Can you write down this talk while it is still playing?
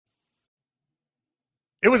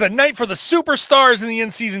It was a night for the superstars in the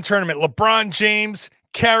in-season tournament. LeBron James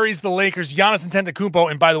carries the Lakers. Giannis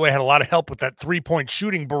Antetokounmpo, and by the way, had a lot of help with that three-point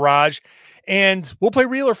shooting barrage. And we'll play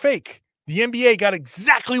real or fake. The NBA got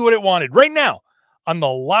exactly what it wanted right now on the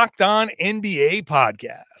Locked On NBA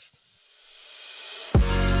podcast.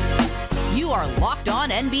 You are Locked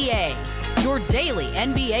On NBA, your daily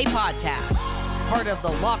NBA podcast. Part of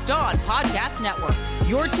the Locked On Podcast Network,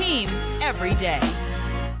 your team every day.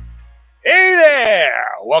 Hey there!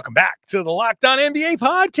 Welcome back to the Locked On NBA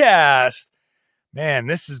podcast. Man,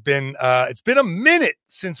 this has been it's been a minute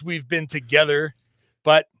since we've been together,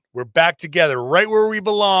 but we're back together right where we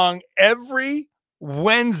belong. Every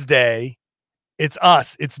Wednesday, it's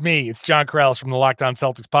us, it's me, it's John Corrales from the Locked On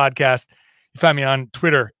Celtics podcast. You find me on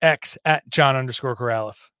Twitter, X at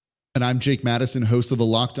John_Corrales. And I'm Jake Madison, host of the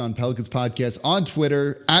Locked On Pelicans podcast on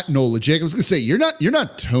Twitter at Nola Jake. I was going to say, you're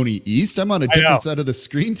not Tony East. I'm on a different side of the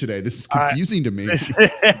screen today. This is confusing to me.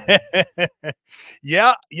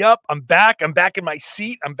 Yep. I'm back. I'm back in my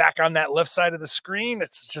seat. I'm back on that left side of the screen.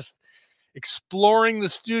 It's just exploring the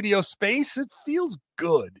studio space. It feels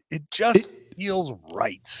good. It feels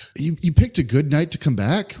right. You picked a good night to come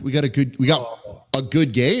back. We got a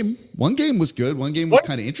good game. One game was good. One game was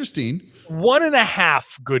kind of interesting.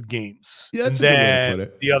 1.5 good games. Yeah, that's a good way to put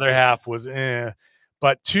it. The other half was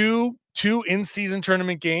but two in-season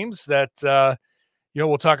tournament games that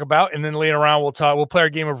we'll talk about, and then later on we'll play our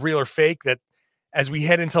game of real or fake. That as we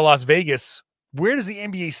head into Las Vegas, where does the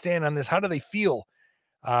NBA stand on this? How do they feel?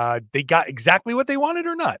 They got exactly what they wanted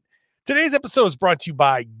or not? Today's episode is brought to you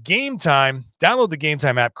by Game Time. Download the Game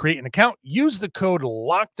Time app, create an account, use the code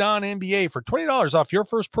LOCKEDONNBA for $20 off your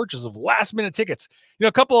first purchase of last-minute tickets.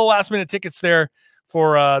 A couple of last-minute tickets there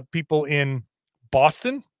for people in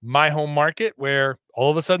Boston, my home market, where all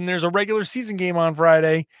of a sudden there's a regular season game on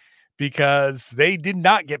Friday because they did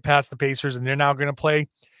not get past the Pacers, and they're now going to play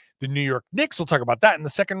the New York Knicks. We'll talk about that in the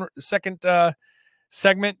second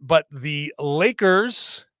segment. But the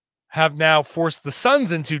Lakers have now forced the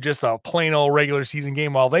Suns into just a plain old regular season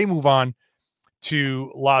game while they move on to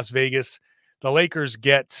Las Vegas. The Lakers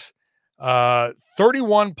get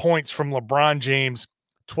 31 points from LeBron James,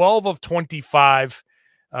 12 of 25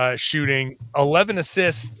 shooting, 11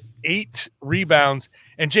 assists, 8 rebounds.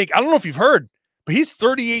 And Jake, I don't know if you've heard, but he's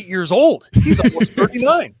 38 years old. He's almost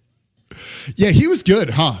 39. Yeah, he was good,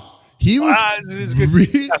 huh? He was good.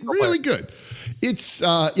 really good. It's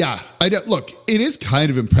look, it is kind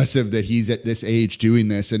of impressive that he's at this age doing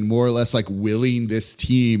this and more or less like willing this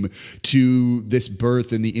team to this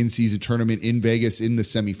berth in the in-season tournament in Vegas in the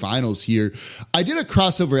semifinals here. I did a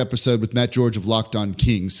crossover episode with Matt George of Locked On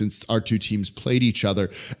Kings since our two teams played each other.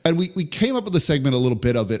 And we came up with a segment, a little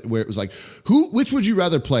bit of it, where it was like, which would you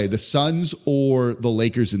rather play, the Suns or the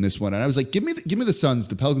Lakers in this one? And I was like, give me the Suns.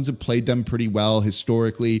 The Pelicans have played them pretty well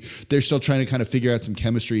historically. They're still trying to kind of figure out some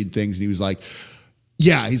chemistry and things. And he was like,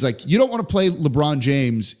 yeah, he's like, you don't want to play LeBron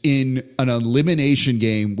James in an elimination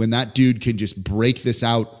game when that dude can just break this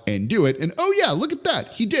out and do it. And oh yeah, look at that.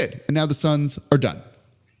 He did. And now the Suns are done.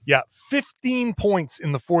 Yeah, 15 points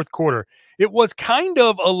in the fourth quarter. It was kind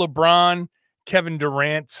of a LeBron, Kevin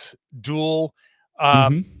Durant duel.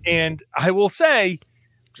 And I will say,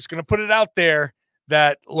 just going to put it out there,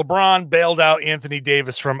 that LeBron bailed out Anthony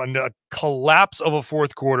Davis from a collapse of a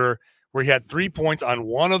fourth quarter where he had 3 points on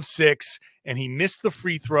 1 of 6, and he missed the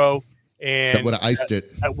free throw. And that would have iced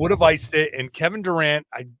it. That would have iced it. And Kevin Durant,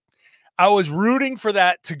 I was rooting for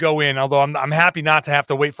that to go in, although I'm happy not to have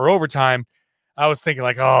to wait for overtime. I was thinking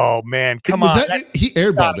like, oh man, come on. He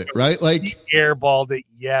airballed it, right? Like he airballed it.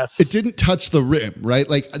 Yes. It didn't touch the rim, right?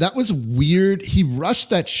 Like that was weird. He rushed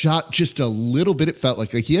that shot just a little bit. It felt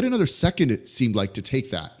like he had another second, it seemed like, to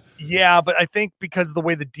take that. Yeah, but I think because of the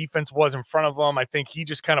way the defense was in front of him, I think he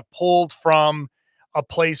just kind of pulled from a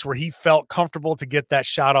place where he felt comfortable to get that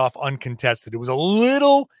shot off uncontested. It was a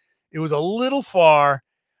little far,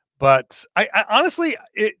 but I honestly,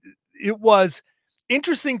 it was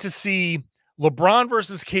interesting to see LeBron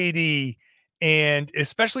versus KD, and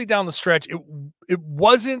especially down the stretch, it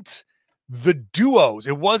wasn't the duos.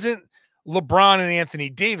 It wasn't LeBron and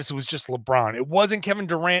Anthony Davis. It was just LeBron. It wasn't Kevin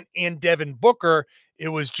Durant and Devin Booker. It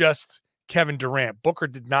was just Kevin Durant. Booker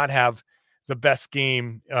did not have the best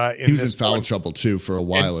game. He was in foul trouble too for a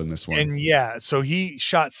while in this one. And yeah, so he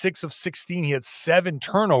shot 6 of 16. He had 7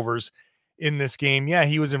 turnovers in this game. Yeah,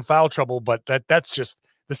 he was in foul trouble, but that's just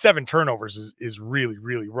the 7 turnovers is really,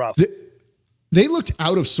 really rough. They looked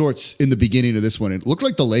out of sorts in the beginning of this one. It looked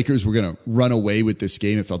like the Lakers were going to run away with this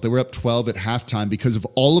game. It felt they were up 12 at halftime because of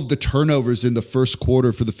all of the turnovers in the first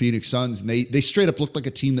quarter for the Phoenix Suns. And they straight up looked like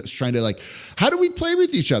a team that was trying to like, how do we play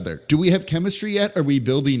with each other? Do we have chemistry yet? Are we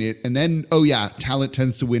building it? And then, oh yeah, talent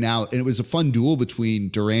tends to win out. And it was a fun duel between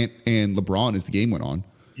Durant and LeBron as the game went on.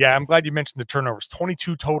 Yeah, I'm glad you mentioned the turnovers.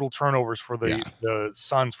 22 total turnovers for the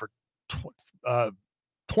Suns for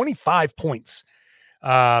 25 points.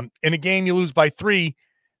 In a game you lose by 3,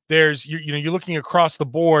 there's you're looking across the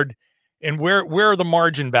board, and where are the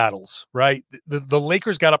margin battles, right? The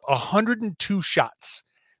Lakers got up 102 shots.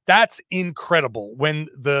 That's incredible. When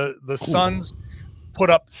the Suns put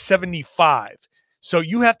up 75. So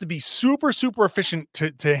you have to be super, super efficient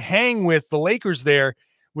to hang with the Lakers there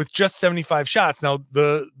with just 75 shots. Now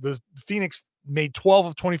the Phoenix made 12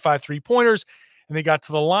 of 25 3-pointers, and they got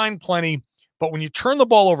to the line plenty. But when you turn the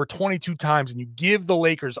ball over 22 times and you give the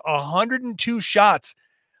Lakers 102 shots,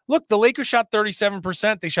 look, the Lakers shot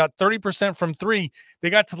 37%. They shot 30% from 3.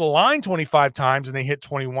 They got to the line 25 times and they hit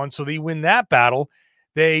 21. So they win that battle.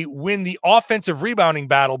 They win the offensive rebounding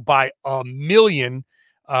battle by a million.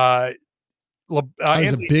 That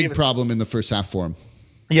was a big problem in the first half for him.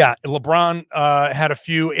 Yeah, LeBron had a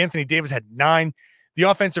few. Anthony Davis had 9. The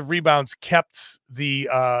offensive rebounds kept the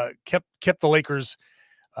Lakers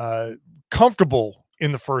comfortable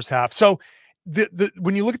in the first half. So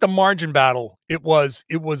when you look at the margin battle, it was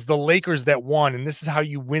the Lakers that won. And this is how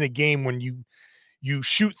you win a game. When you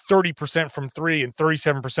shoot 30% from 3 and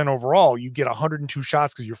 37% overall, you get 102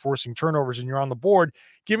 shots because you're forcing turnovers and you're on the board,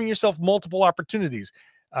 giving yourself multiple opportunities.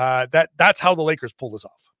 That's how the Lakers pull this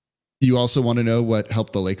off. You also want to know what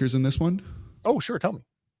helped the Lakers in this one? Oh, sure. Tell me.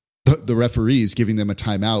 The referees giving them a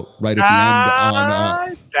timeout right at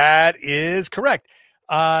the end. That is correct.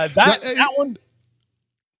 That one.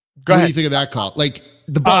 Go ahead. What do you think of that call? Like,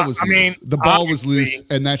 the ball was loose. The ball was loose,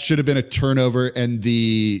 and that should have been a turnover. And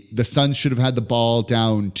the Suns should have had the ball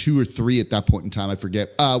down 2 or 3 at that point in time. I forget.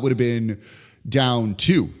 Would have been down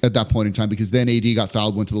 2 at that point in time, because then AD got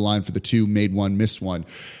fouled, went to the line for the 2, made 1, missed 1.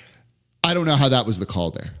 I don't know how that was the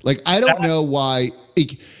call there. Like, I don't know why.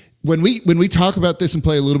 When we talk about this and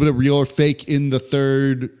play a little bit of real or fake in the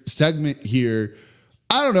third segment here,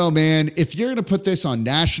 I don't know, man. If you're going to put this on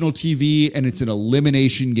national TV and it's an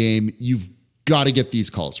elimination game, you've got to get these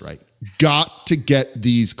calls right. Got to get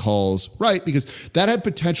these calls right, because that had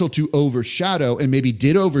potential to overshadow, and maybe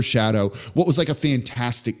did overshadow, what was like a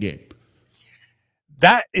fantastic game.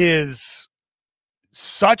 That is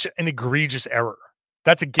such an egregious error.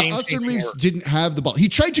 That's a game. Austin Reeves didn't have the ball. He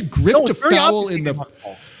tried to grift a foul in the.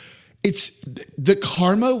 It's the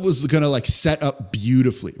karma was going to like set up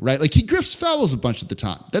beautifully, right? Like, he grifts fouls a bunch of the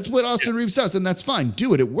time. That's what Austin Reeves does, and that's fine.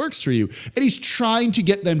 Do it. It works for you. And he's trying to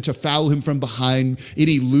get them to foul him from behind, and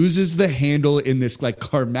he loses the handle in this like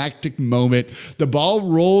climactic moment. The ball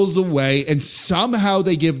rolls away, and somehow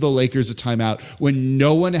they give the Lakers a timeout when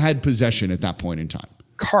no one had possession at that point in time.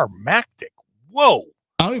 Climactic. Whoa.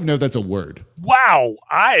 I don't even know if that's a word. Wow.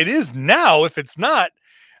 It is now if it's not.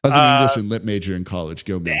 I was an English and lit major in college.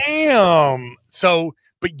 Go me. Damn. So,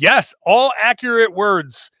 but yes, all accurate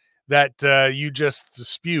words that you just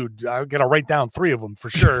spewed. I got to write down 3 of them for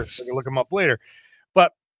sure, so I can look them up later.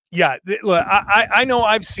 But yeah, look, I know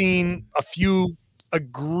I've seen a few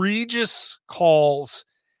egregious calls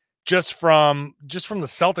just from the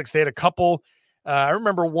Celtics. They had a couple. I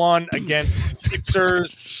remember one against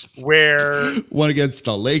Sixers where one against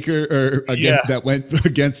the Lakers, or that went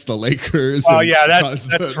against the Lakers. Oh yeah, that's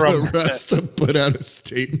the rest to put out a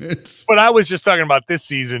statement. But I was just talking about this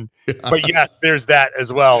season. Yeah. But yes, there's that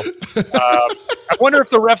as well. I wonder if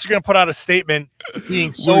the refs are going to put out a statement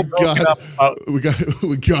being so broken up. We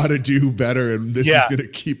got to do better, and this is going to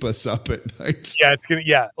keep us up at night. Yeah, it's gonna.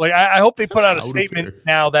 Yeah, like I hope they put out a statement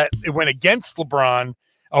now that it went against LeBron.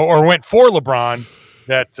 Or went for LeBron.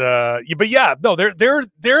 But yeah, no,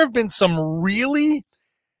 there have been some really,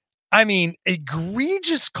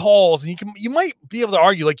 egregious calls, and you might be able to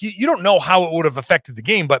argue like you don't know how it would have affected the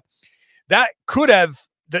game, but that could have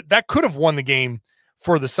won the game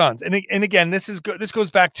for the Suns. And again, this goes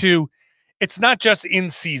back to, it's not just in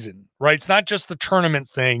season, right? It's not just the tournament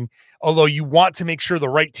thing. Although you want to make sure the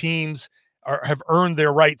right teams have earned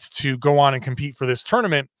their rights to go on and compete for this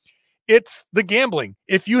tournament. It's the gambling.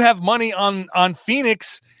 If you have money on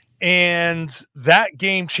Phoenix and that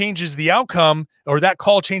game changes the outcome, or that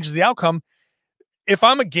call changes the outcome, if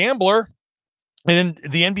I'm a gambler and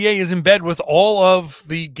the NBA is in bed with all of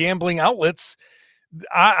the gambling outlets,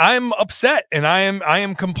 I'm upset, and I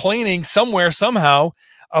am complaining somewhere, somehow,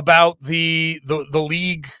 about the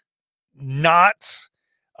league not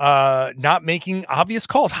not making obvious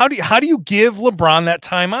calls. How do you give LeBron that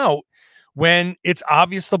timeout when it's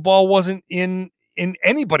obvious the ball wasn't in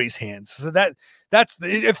anybody's hands? So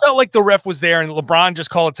it felt like the ref was there and LeBron just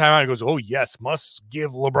called a timeout. He goes, "Oh yes, must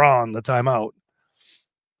give LeBron the timeout."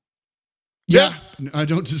 Yeah, I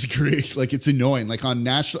don't disagree. Like, it's annoying. Like, on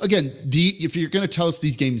national, again, if you're going to tell us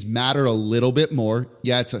these games matter a little bit more,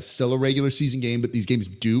 yeah, it's still a regular season game, but these games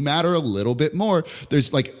do matter a little bit more.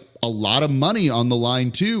 There's like a lot of money on the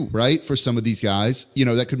line too, right? For some of these guys,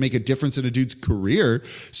 that could make a difference in a dude's career.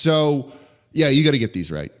 So yeah, you got to get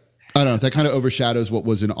these right. I don't know. That kind of overshadows what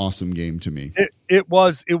was an awesome game to me. It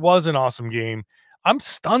was an awesome game. I'm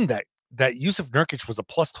stunned that Yusuf Nurkic was a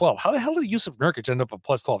 +12. How the hell did Yusuf Nurkic end up a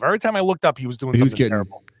 +12? Every time I looked up, he was doing something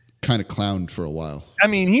terrible. Kind of clowned for a while. I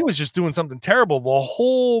mean, he was just doing something terrible the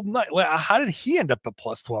whole night. How did he end up a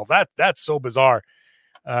 +12? That's so bizarre.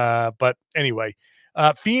 But anyway,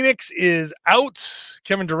 Phoenix is out.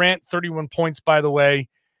 Kevin Durant, 31 points, by the way.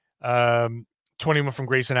 21 from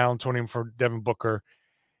Grayson Allen, 21 for Devin Booker.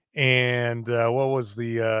 And what was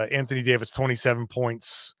the Anthony Davis, 27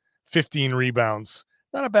 points, 15 rebounds.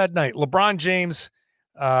 Not a bad night. LeBron James,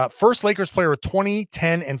 first Lakers player with 20,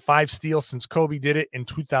 10, and 5 steals since Kobe did it in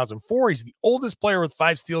 2004. He's the oldest player with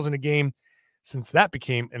 5 steals in a game since that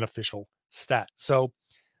became an official stat. So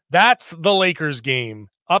that's the Lakers game.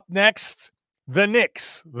 Up next, the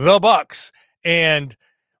Knicks, the Bucks, and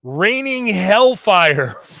raining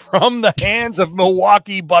hellfire from the hands of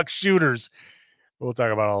Milwaukee Bucks shooters. We'll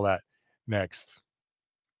talk about all that next.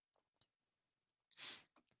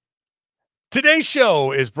 Today's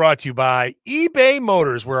show is brought to you by eBay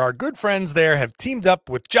Motors, where our good friends there have teamed up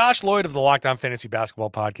with Josh Lloyd of the Locked On Fantasy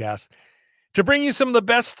Basketball Podcast to bring you some of the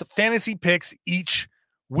best fantasy picks each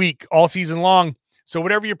week, all season long. So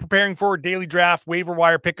whatever you're preparing for, daily draft, waiver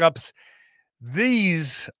wire pickups,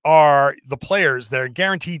 these are the players that are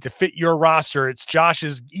guaranteed to fit your roster. It's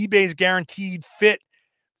Josh's eBay's guaranteed fit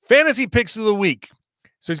fantasy picks of the week.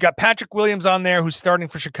 So he's got Patrick Williams on there, who's starting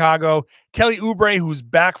for Chicago. Kelly Oubre, who's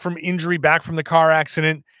back from injury, back from the car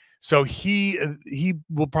accident. So he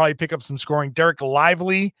will probably pick up some scoring. Derek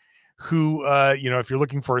Lively, who, if you're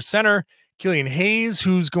looking for a center. Killian Hayes,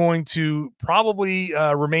 who's going to probably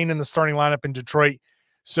remain in the starting lineup in Detroit.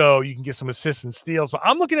 So you can get some assists and steals. But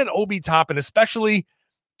I'm looking at Obi Toppin, especially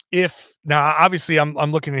now, obviously,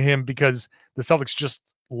 I'm looking at him because the Celtics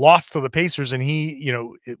just lost to the Pacers, and he,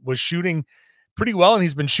 it was shooting pretty well, and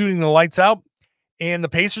he's been shooting the lights out, and the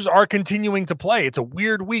Pacers are continuing to play. It's a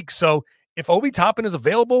weird week. So if Obi Toppin is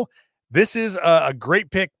available, this is a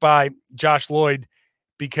great pick by Josh Lloyd,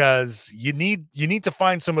 because you need to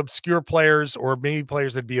find some obscure players or maybe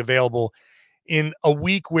players that be available in a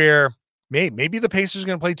week where maybe the Pacers are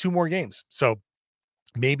going to play 2 more games. So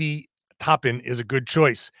maybe Toppin is a good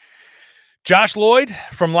choice. Josh Lloyd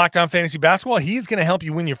from Locked On Fantasy Basketball, he's going to help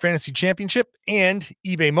you win your fantasy championship. And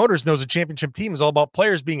eBay Motors knows a championship team is all about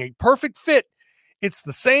players being a perfect fit. It's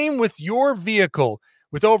the same with your vehicle.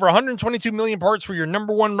 With over 122 million parts for your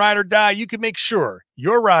number one ride or die, you can make sure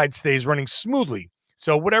your ride stays running smoothly.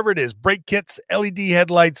 So whatever it is, brake kits, LED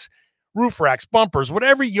headlights, roof racks, bumpers,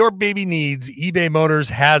 whatever your baby needs, eBay Motors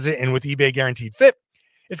has it. And with eBay Guaranteed Fit,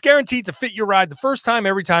 it's guaranteed to fit your ride the first time,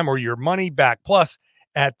 every time, or your money back. Plus,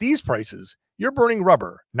 at these prices, you're burning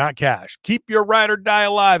rubber, not cash. Keep your ride or die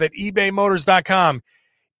alive at ebaymotors.com.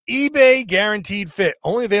 eBay Guaranteed Fit,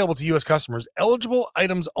 only available to U.S. customers. Eligible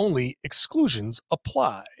items only. Exclusions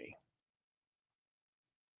apply.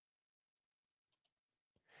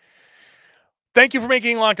 Thank you for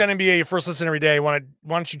making Locked On NBA your first listen every day. Why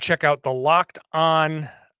don't you check out the Locked On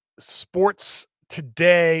Sports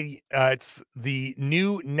Today? It's the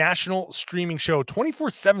new national streaming show,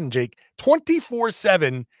 24/7, Jake,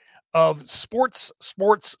 24/7 of sports.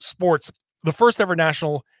 The first ever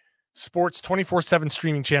national sports 24/7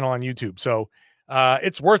 streaming channel on YouTube. So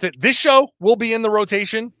it's worth it. This show will be in the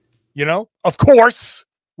rotation, of course.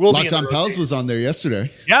 Locked On Pels was on there yesterday.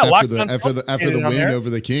 Yeah, after the win over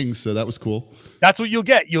the Kings, so that was cool. That's what you'll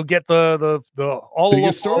get. You'll get the all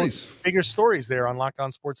biggest bigger stories there on Locked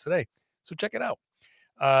On Sports Today. So check it out.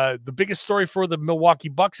 The biggest story for the Milwaukee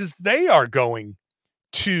Bucks is they are going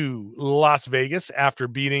to Las Vegas after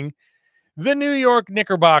beating the New York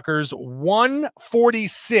Knickerbockers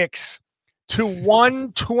 146 to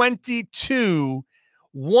 122,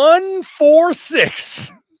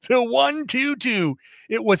 146 to 122.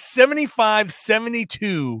 It was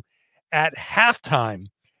 75-72 at halftime.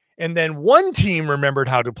 And then one team remembered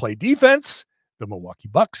how to play defense, the Milwaukee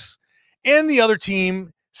Bucks, and the other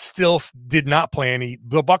team still did not play any.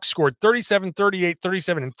 The Bucks scored 37, 38,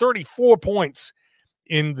 37, and 34 points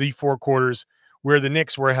in the 4 quarters, where the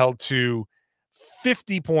Knicks were held to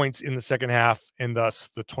 50 points in the second half, and thus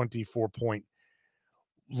the 24-point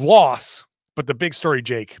loss. But the big story,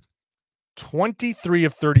 Jake, 23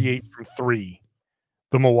 of 38 from three,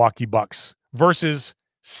 the Milwaukee Bucks, versus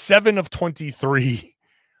 7 of 23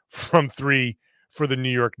 from three for the New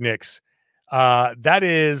York Knicks. That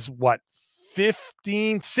is what,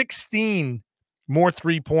 16 more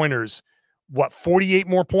 3-pointers, 48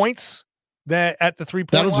 more points that at the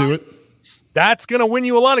 3-point line? That'll do it. That's going to win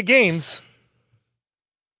you a lot of games.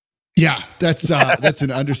 Yeah, that's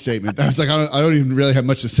an understatement. I was like, I don't even really have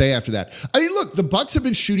much to say after that. I mean, look, the Bucks have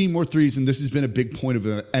been shooting more threes, and this has been a big point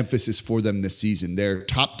of emphasis for them this season. They're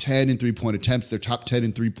top 10 in 3-point attempts. They're top 10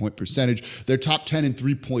 in 3-point percentage. They're top 10 in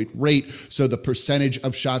 3-point rate. So the percentage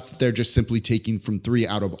of shots that they're just simply taking from three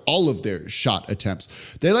out of all of their shot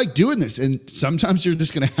attempts. They like doing this, and sometimes you're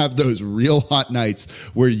just going to have those real hot nights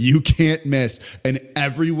where you can't miss, and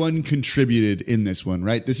everyone contributed in this one,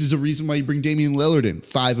 right? This is a reason why you bring Damian Lillard in,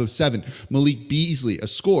 5 of 7. Malik Beasley, a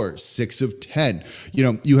score, 6 of 10. You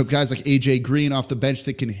know, you have guys like AJ Green off the bench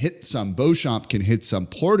that can hit some. Beauchamp can hit some.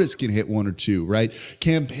 Portis can hit 1 or 2, right?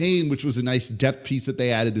 Campaign, which was a nice depth piece that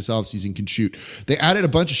they added this offseason, can shoot. They added a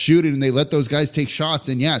bunch of shooting, and they let those guys take shots.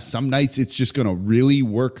 And yeah, some nights it's just going to really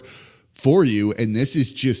work for you. And this is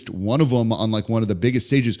just one of them on like one of the biggest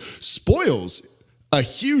stages. Spoils a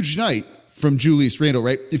huge night from Julius Randle,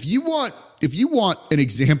 right? If you want an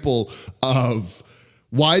example of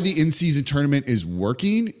why the in-season tournament is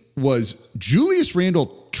working, was Julius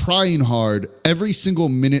Randle trying hard every single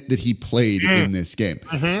minute that he played in this game,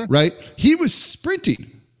 right? He was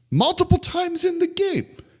sprinting multiple times in the game,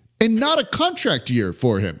 and not a contract year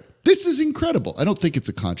for him. This is incredible. I don't think it's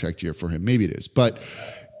a contract year for him. Maybe it is, but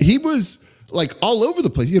he was like all over the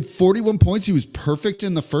place. He had 41 points. He was perfect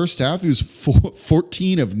in the first half. He was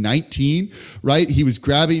 14 of 19, right? He was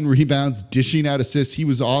grabbing rebounds, dishing out assists. He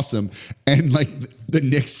was awesome. And like the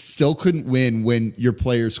Knicks still couldn't win when your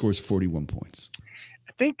player scores 41 points.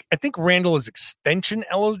 I think Randall is extension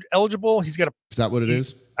eligible. He's got Is that what it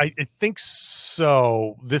is? I think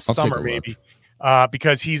so. This summer, maybe.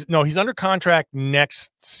 Because he's under contract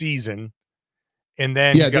next season. And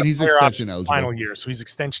then he's extension eligible. Final year. So he's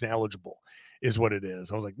extension eligible. Is what it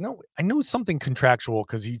is. I was like, no, I knew something contractual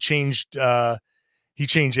because he changed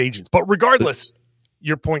agents. But regardless,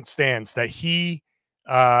 your point stands that he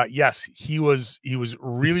was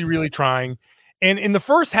really, really trying. And in the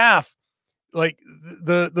first half, like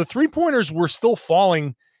the 3-pointers were still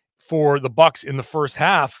falling for the Bucks in the first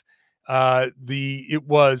half. It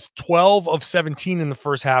was 12 of 17 in the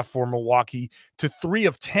first half for Milwaukee to 3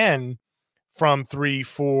 of 10 from 3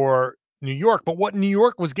 for New York. But what New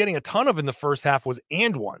York was getting a ton of in the first half was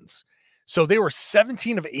and ones. So they were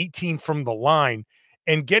 17 of 18 from the line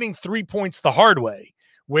and getting 3 points the hard way,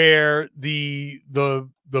 where the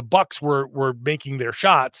Bucks were making their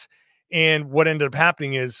shots. And what ended up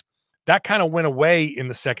happening is that kind of went away in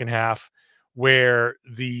the second half, where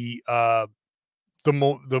the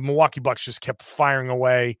Milwaukee Bucks just kept firing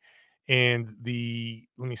away. And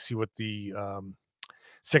let me see what the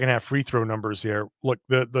second half free throw numbers there. Look,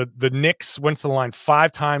 the Knicks went to the line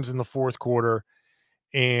 5 times in the fourth quarter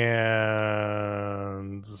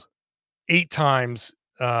and 10 times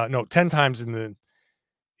in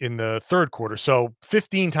the third quarter. So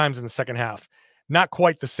 15 times in the second half. Not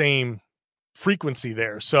quite the same frequency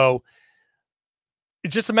there. So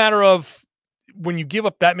it's just a matter of when you give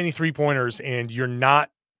up that many 3-pointers and you're not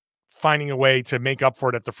finding a way to make up for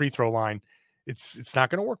it at the free throw line, it's not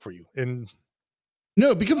going to work for you. And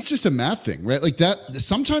no, it becomes just a math thing, right? Like that.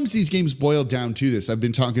 Sometimes these games boil down to this. I've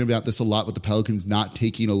been talking about this a lot with the Pelicans not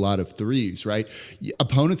taking a lot of threes, right?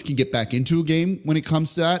 Opponents can get back into a game when it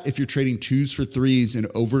comes to that. If you're trading 2s for 3s and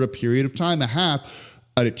over a period of time, a half,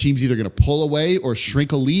 a team's either going to pull away or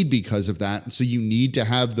shrink a lead because of that. So you need to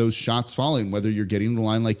have those shots falling, whether you're getting the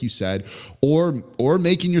line, like you said, or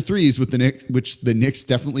making your threes with the Knicks, which the Knicks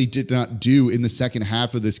definitely did not do in the second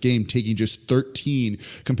half of this game, taking just 13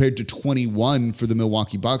 compared to 21 for the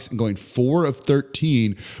Milwaukee Bucks and going 4 of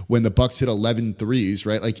 13 when the Bucks hit 11 threes,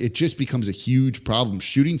 right? Like it just becomes a huge problem.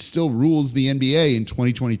 Shooting still rules the NBA in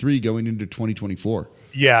 2023 going into 2024.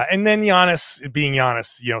 Yeah. And then Giannis,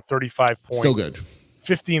 35 points. Still good.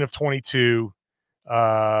 15 of 22,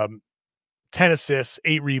 10 assists,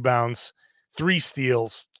 8 rebounds, 3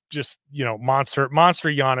 steals, just, monster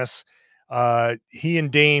Giannis. He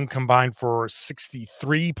and Dame combined for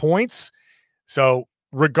 63 points. So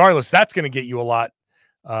regardless, that's going to get you a lot.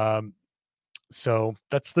 So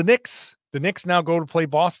that's the Knicks. The Knicks now go to play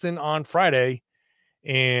Boston on Friday,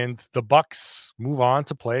 and the Bucks move on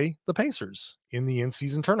to play the Pacers in the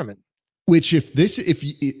in-season tournament. Which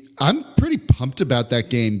I'm pretty pumped about that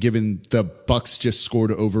game, given the Bucks just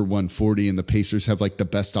scored over 140 and the Pacers have like the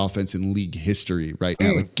best offense in league history right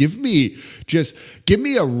now. Like give me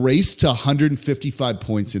a race to 155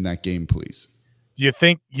 points in that game, please. You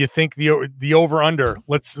think the over under?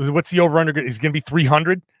 What's the over under? Is going to be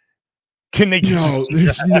 300? Can they? No,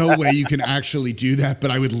 there's no way you can actually do that.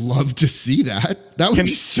 But I would love to see that. That would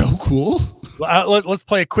be so cool. Let's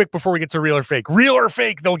play it quick before we get to real or fake. Real or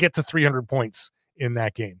fake? They'll get to 300 points in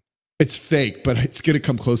that game. It's fake, but it's going to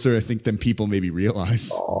come closer, I think, than people maybe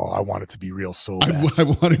realize. Oh, I want it to be real so bad. I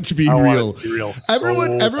want it to be real.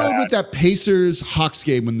 Everyone bad. with that Pacers Hawks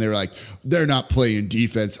game when they're like, they're not playing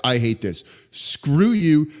defense. I hate this. Screw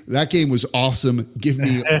you. That game was awesome. Give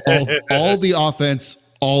me all the offense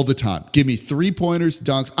all the time. Give me 3-pointers,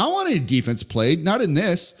 dunks. I want any defense played, not in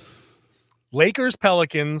this. Lakers,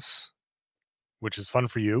 Pelicans, which is fun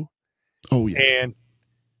for you. Oh, yeah. And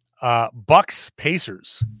Bucks,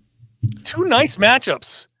 Pacers. Two nice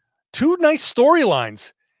matchups. Two nice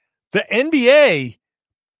storylines. The NBA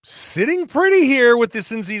sitting pretty here with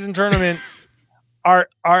this in-season tournament.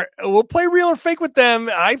 We'll play real or fake with them.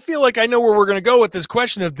 I feel like I know where we're going to go with this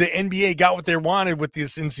question of the NBA got what they wanted with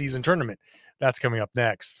this in-season tournament. That's coming up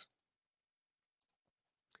next.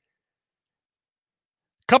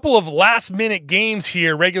 Couple of last-minute games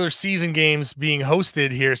here, regular season games being hosted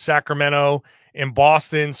here, Sacramento and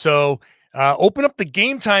Boston. So open up the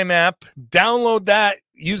Game Time app, download that,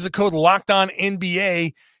 use the code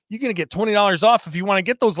LOCKEDONNBA. You're going to get $20 off if you want to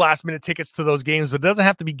get those last-minute tickets to those games, but it doesn't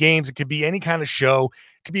have to be games. It could be any kind of show.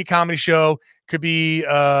 It could be a comedy show, could be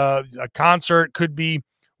a concert, could be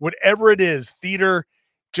whatever it is, theater.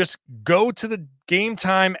 Just go to the Game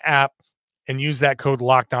Time app and use that code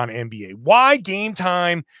LOCKEDONNBA. Why Game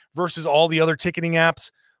Time versus all the other ticketing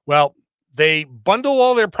apps? Well, they bundle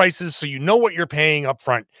all their prices so you know what you're paying up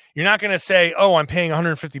front. You're not going to say, oh, I'm paying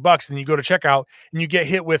 $150, and you go to checkout and you get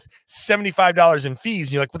hit with $75 in fees.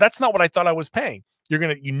 And you're like, well, that's not what I thought I was paying. You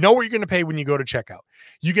know what you're going to pay when you go to checkout.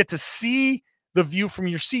 You get to see the view from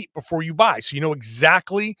your seat before you buy. So you know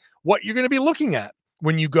exactly what you're going to be looking at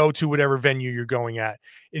when you go to whatever venue you're going at.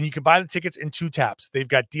 And you can buy the tickets in 2 taps. They've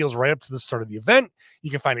got deals right up to the start of the event. You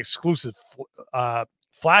can find exclusive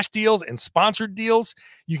flash deals and sponsored deals.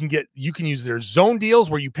 You can use their zone deals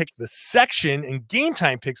where you pick the section and Game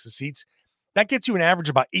Time picks the seats. That gets you an average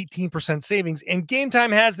about 18% savings. And Game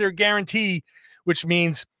Time has their guarantee, which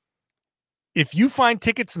means if you find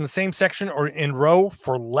tickets in the same section or in row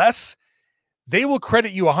for less, they will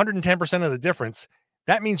credit you 110% of the difference.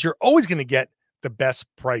 That means you're always going to get the best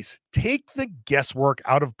price. Take the guesswork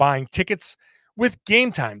out of buying tickets with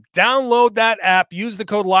Game Time. Download that app. Use the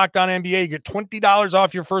code LOCKEDONNBA. You get $20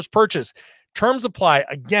 off your first purchase. Terms apply.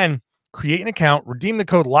 Again, create an account. Redeem the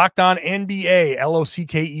code LOCKEDONNBA,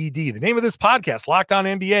 LOCKED. The name of this podcast, Locked On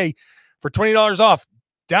NBA, for $20 off.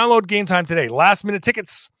 Download Game Time today. Last minute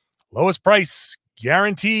tickets. Lowest price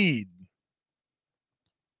guaranteed.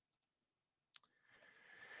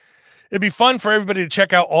 It'd be fun for everybody to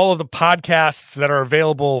check out all of the podcasts that are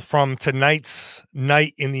available from tonight's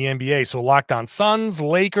night in the NBA. So Locked On Suns,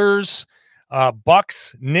 Lakers,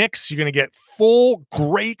 Bucks, Knicks. You're going to get full,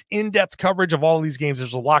 great, in-depth coverage of all of these games.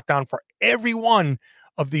 There's a Locked On for every one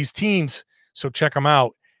of these teams. So check them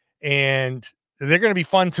out. And they're going to be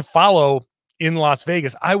fun to follow in Las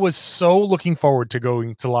Vegas. I was so looking forward to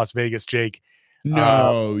going to Las Vegas, Jake.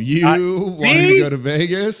 No, you wanted to go to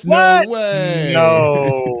Vegas? What? No way.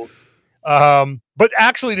 No. But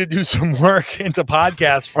actually to do some work into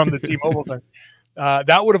podcasts from the T-Mobile Center,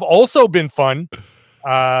 that would have also been fun.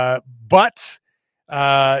 But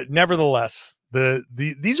nevertheless,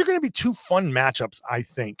 these are going to be 2 fun matchups, I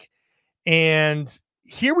think. And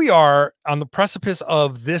here we are on the precipice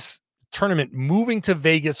of this tournament moving to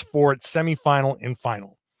Vegas for its semifinal and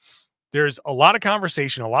final. There's a lot of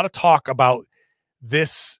conversation, a lot of talk about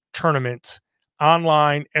this tournament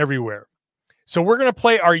online everywhere. So we're going to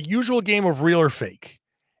play our usual game of real or fake.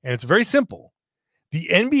 And it's very simple. The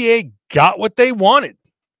NBA got what they wanted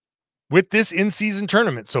with this in-season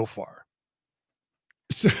tournament so far.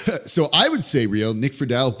 So I would say real. Nick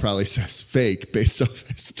Friedel probably says fake based off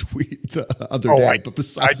his tweet the other day. But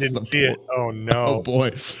besides, I didn't see it. Oh no! Oh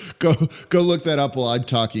boy, go look that up while I'm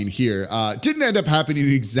talking here. Didn't end up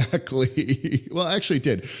happening exactly. Well, actually it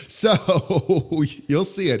did. So you'll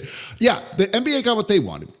see it. Yeah, the NBA got what they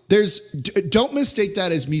wanted. Don't mistake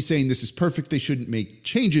that as me saying this is perfect. They shouldn't make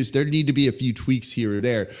changes. There need to be a few tweaks here or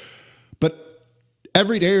there. But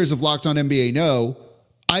everydayers of Locked On NBA know.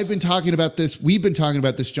 I've been talking about this. We've been talking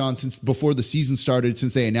about this, John, since before the season started,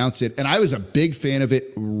 since they announced it. And I was a big fan of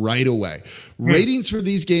it right away. Ratings for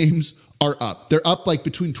these games are up. They're up like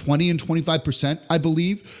between 20 and 25%, I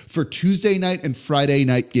believe, for Tuesday night and Friday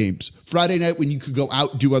night games. Friday night, when you could go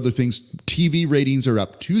out and do other things, TV ratings are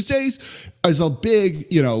up. Tuesdays is a big,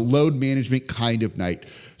 load management kind of night.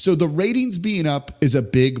 So the ratings being up is a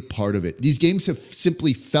big part of it. These games have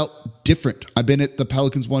simply felt different. I've been at the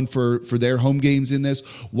Pelicans one for their home games in this,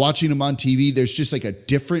 watching them on TV. There's just like a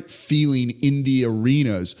different feeling in the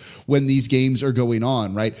arenas when these games are going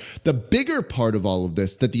on, right? The bigger part of all of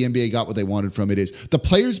this that the NBA got what they wanted from it is the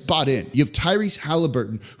players bought in. You have Tyrese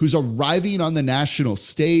Halliburton, who's arriving on the national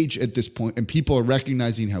stage at this point, and people are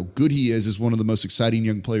recognizing how good he is as one of the most exciting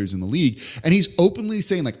young players in the league. And he's openly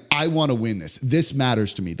saying, like, I want to win this. This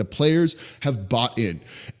matters to me. The players have bought in.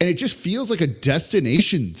 And it just feels like a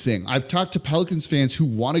destination thing. I've talked to Pelicans fans who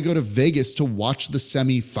want to go to Vegas to watch the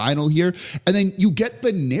semifinal here. And then you get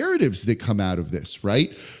the narratives that come out of this,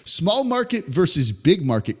 right? Small market versus big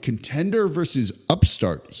market, contender versus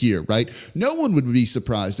upstart here, right? No one would be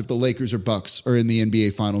surprised if the Lakers or Bucks are in the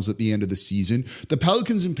NBA Finals at the end of the season. The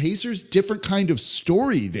Pelicans and Pacers, different kind of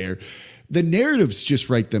story there. The narratives just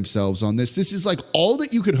write themselves on this. This is like all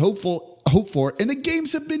that you could hope for, and the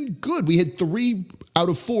games have been good. We had 3 out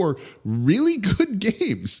of 4 really good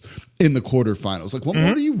games in the quarterfinals. Like, what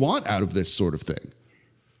more do you want out of this sort of thing?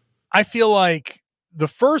 I feel like the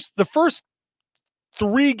first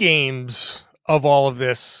 3 games of all of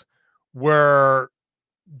this were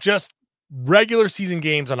just regular season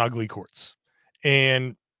games on ugly courts.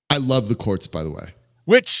 And I love the courts, by the way.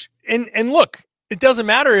 Which, and look, it doesn't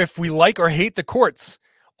matter if we like or hate the courts.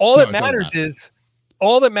 All that matters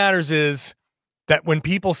is that when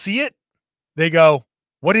people see it, they go,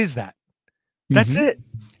 what is that? That's it.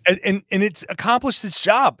 And it's accomplished its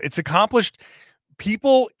job. It's accomplished.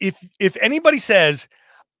 People, if anybody says,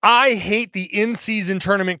 I hate the in-season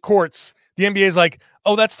tournament courts, the NBA is like,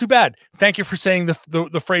 oh, that's too bad. Thank you for saying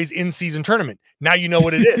the phrase in-season tournament. Now you know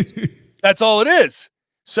what it is. That's all it is.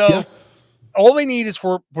 So all they need is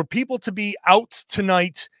for people to be out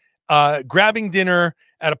tonight, grabbing dinner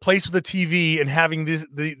at a place with a TV and having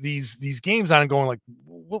these games on and going like,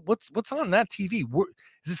 what's on that TV?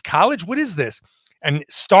 Is this college? What is this? And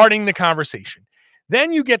starting the conversation.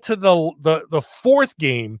 Then you get to the fourth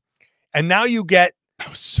game, and now you get that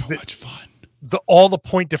was so much fun. All the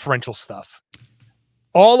point differential stuff.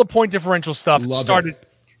 All the point differential stuff started.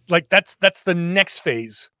 Like that's the next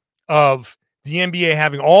phase of the NBA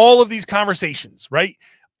having all of these conversations, right?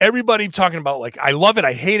 Everybody talking about like, I love it,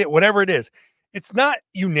 I hate it, whatever it is. It's not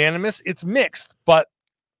unanimous, it's mixed, but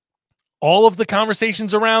all of the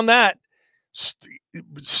conversations around that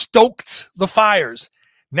stoked the fires.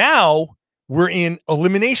 Now we're in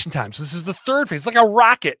elimination time. So this is the third phase. It's like a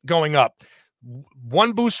rocket going up.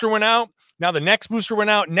 One booster went out. Now the next booster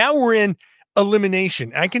went out. Now we're in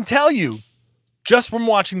elimination. And I can tell you, just from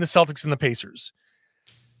watching the Celtics and the Pacers,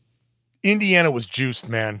 Indiana was juiced,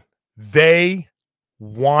 man. They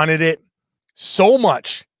wanted it so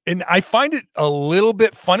much. And I find it a little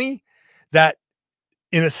bit funny that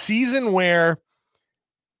in a season where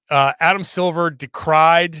Adam Silver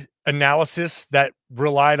decried analysis that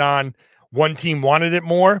relied on one team wanted it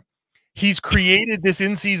more, he's created this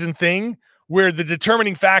in-season thing where the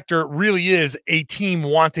determining factor really is a team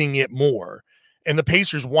wanting it more. And the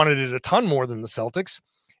Pacers wanted it a ton more than the Celtics.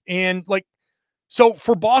 And like, so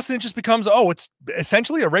for Boston, it just becomes, it's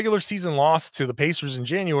essentially a regular season loss to the Pacers in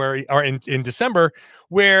January or in December,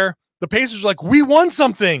 where the Pacers are like, we won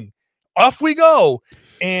something, off we go.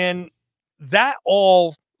 And that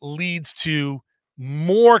all leads to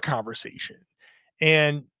more conversation.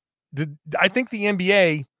 And I think the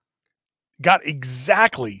NBA got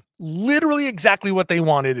literally exactly what they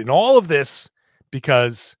wanted in all of this,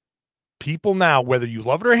 because people now, whether you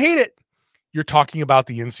love it or hate it, you're talking about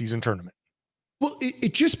the in-season tournament. Well,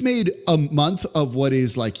 it just made a month of what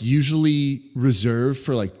is like usually reserved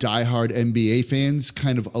for like diehard NBA fans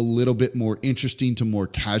kind of a little bit more interesting to more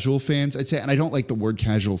casual fans, I'd say. And I don't like the word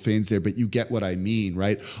casual fans there, but you get what I mean,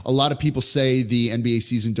 right? A lot of people say the NBA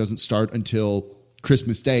season doesn't start until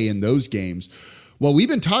Christmas Day in those games. Well, we've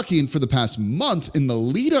been talking for the past month in the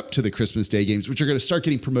lead up to the Christmas Day games, which are going to start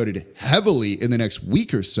getting promoted heavily in the next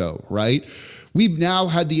week or so, right? We've now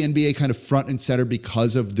had the NBA kind of front and center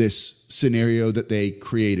because of this scenario that they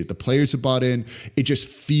created. The players have bought in. It just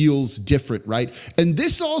feels different, right? And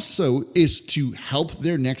this also is to help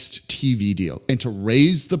their next TV deal and to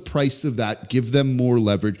raise the price of that, give them more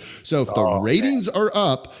leverage. So if the ratings are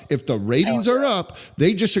up,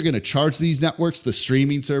 they just are going to charge these networks, the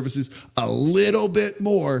streaming services, a little bit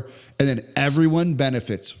more, and then everyone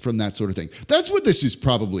benefits from that sort of thing. That's what this is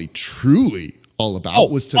probably truly all about,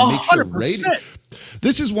 was to make sure 100%.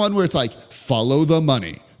 This is one where it's like, follow the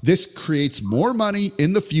money. This creates more money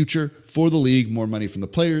in the future for the league, more money from the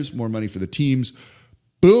players, more money for the teams.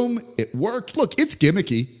 Boom, it worked. Look, it's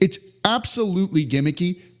gimmicky. It's absolutely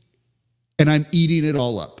gimmicky. And I'm eating it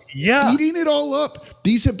all up. Yeah. Eating it all up.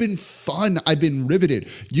 These have been fun. I've been riveted.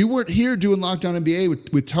 You weren't here doing Lockdown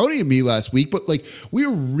NBA with Tony and me last week, but like we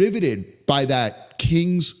were riveted by that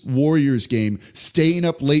Kings Warriors game, staying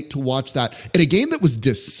up late to watch that in a game that was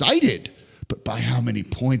decided, but by how many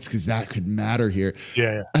points? Because that could matter here.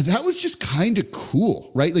 Yeah. And that was just kind of cool,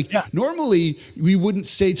 right? Like normally we wouldn't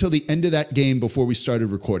stay till the end of that game before we started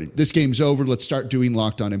recording. This game's over. Let's start doing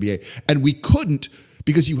Lockdown NBA. And we couldn't,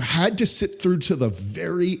 because you had to sit through to the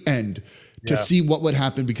very end to see what would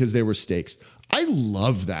happen because there were stakes. I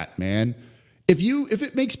love that, man. If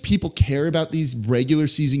it makes people care about these regular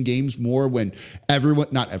season games more when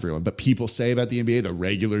not everyone, but people say about the NBA, the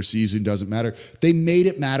regular season doesn't matter. They made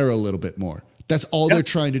it matter a little bit more. That's all they're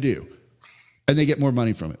trying to do. And they get more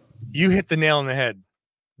money from it. You hit the nail on the head.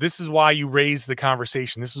 This is why you raise the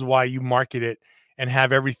conversation. This is why you market it and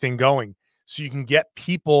have everything going so you can get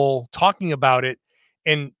people talking about it.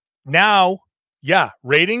 And now,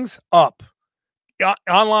 ratings up,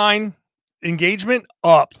 online engagement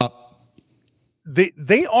up.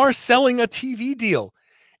 They are selling a TV deal.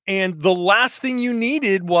 And the last thing you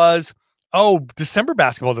needed was, December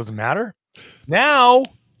basketball doesn't matter. Now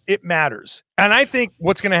it matters. And I think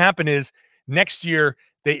what's going to happen is next year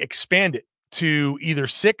they expand it to either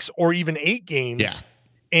 6 or even 8 games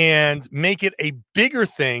and make it a bigger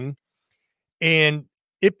thing. And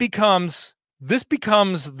this becomes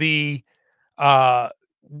the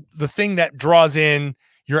thing that draws in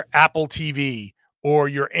your Apple TV or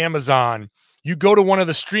your Amazon. You go to one of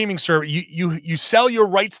the streaming services, you sell your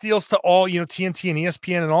rights deals to all, TNT and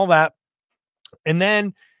ESPN and all that. And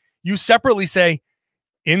then you separately say,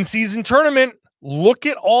 in-season tournament, look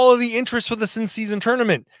at all of the interest for this in-season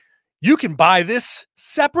tournament. You can buy this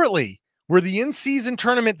separately, where the in-season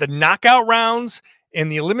tournament, the knockout rounds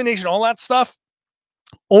and the elimination, all that stuff,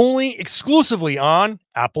 only exclusively on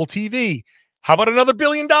Apple TV. How about another $1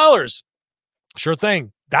 billion? Sure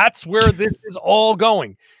thing. That's where this is all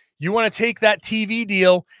going. You want to take that TV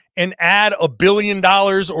deal and add $1 billion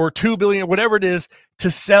or $2 billion, whatever it is,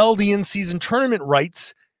 to sell the in-season tournament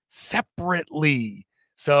rights separately.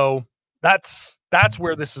 So that's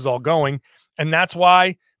where this is all going. And that's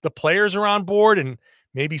why the players are on board, and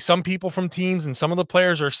maybe some people from teams and some of the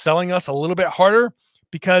players are selling us a little bit harder,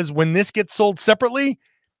 because when this gets sold separately,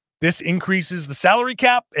 this increases the salary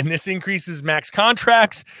cap, and this increases max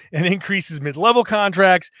contracts and increases mid-level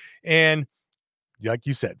contracts. And like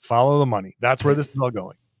you said, follow the money. That's where this is all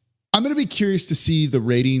going. I'm going to be curious to see the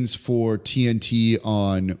ratings for TNT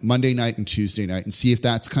on Monday night and Tuesday night and see if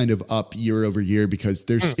that's kind of up year over year, because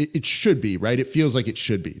it should be, right? It feels like it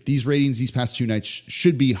should be. These ratings these past 2 nights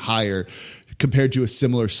should be higher compared to a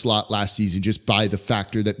similar slot last season, just by the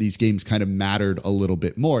factor that these games kind of mattered a little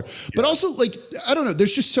bit more. But also, like, I don't know,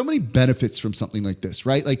 there's just so many benefits from something like this,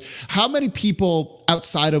 right? Like, how many people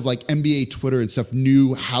outside of like NBA Twitter and stuff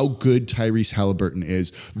knew how good Tyrese Halliburton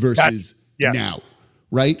is versus now?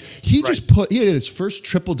 Right? He had his first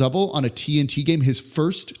triple-double on a TNT game, his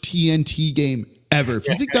first TNT game ever. If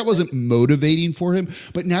you think that wasn't motivating for him,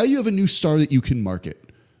 but now you have a new star that you can market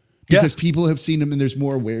because people have seen him and there's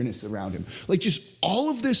more awareness around him. Like, just all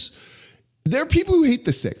of this. There are people who hate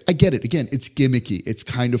this thing. I get it. Again, it's gimmicky. It's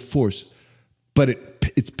kind of forced, but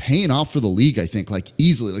it's paying off for the league, I think, like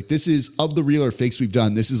easily. Like, this is, of the real or fakes we've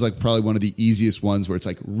done, this is like probably one of the easiest ones where it's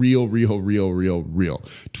like real.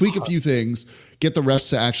 Tweak a few things, get the refs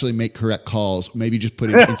to actually make correct calls, maybe just put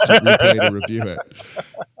in instant replay to review it.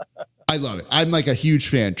 I love it. I'm like a huge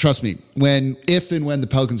fan. Trust me, if and when the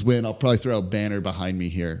Pelicans win, I'll probably throw a banner behind me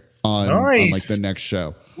here on like the next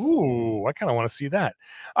show. Ooh, I kind of want to see that.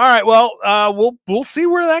 All right, well, we'll see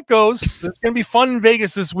where that goes. It's going to be fun in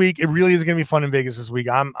Vegas this week. It really is going to be fun in Vegas this week.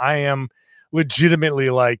 I am legitimately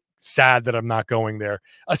like sad that I'm not going there.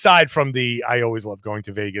 Aside from I always love going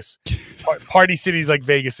to Vegas. Party cities like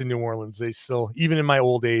Vegas and New Orleans, they still, even in my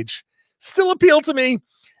old age, still appeal to me.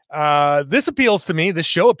 This appeals to me. This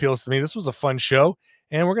show appeals to me. This was a fun show,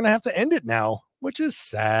 and we're going to have to end it now, which is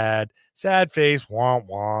sad. Sad face. Wah,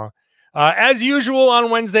 wah. As usual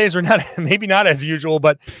on Wednesdays, or not, maybe not as usual,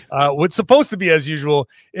 but what's supposed to be as usual,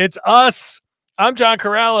 it's us. I'm John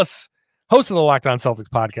Corrales, host of the Locked On Celtics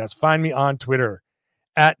podcast. Find me on Twitter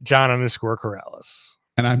at John_Corrales.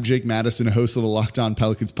 And I'm Jake Madison, host of the Locked On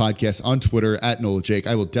Pelicans podcast on Twitter at Nola Jake.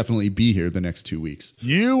 I will definitely be here the next 2 weeks.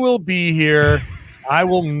 You will be here. I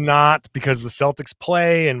will not, because the Celtics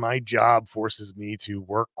play and my job forces me to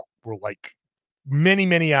work for like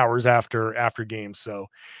many hours after games. So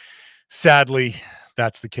sadly,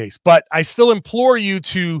 that's the case. But I still implore you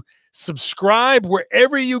to subscribe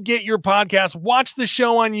wherever you get your podcast. Watch the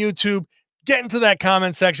show on YouTube. Get into that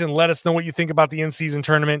comment section. Let us know what you think about the in-season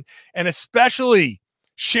tournament. And especially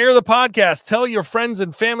share the podcast. Tell your friends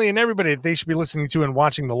and family and everybody that they should be listening to and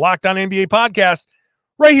watching the Locked On NBA podcast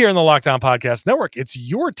right here in the Locked On Podcast Network. It's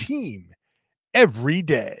your team every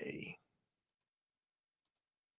day.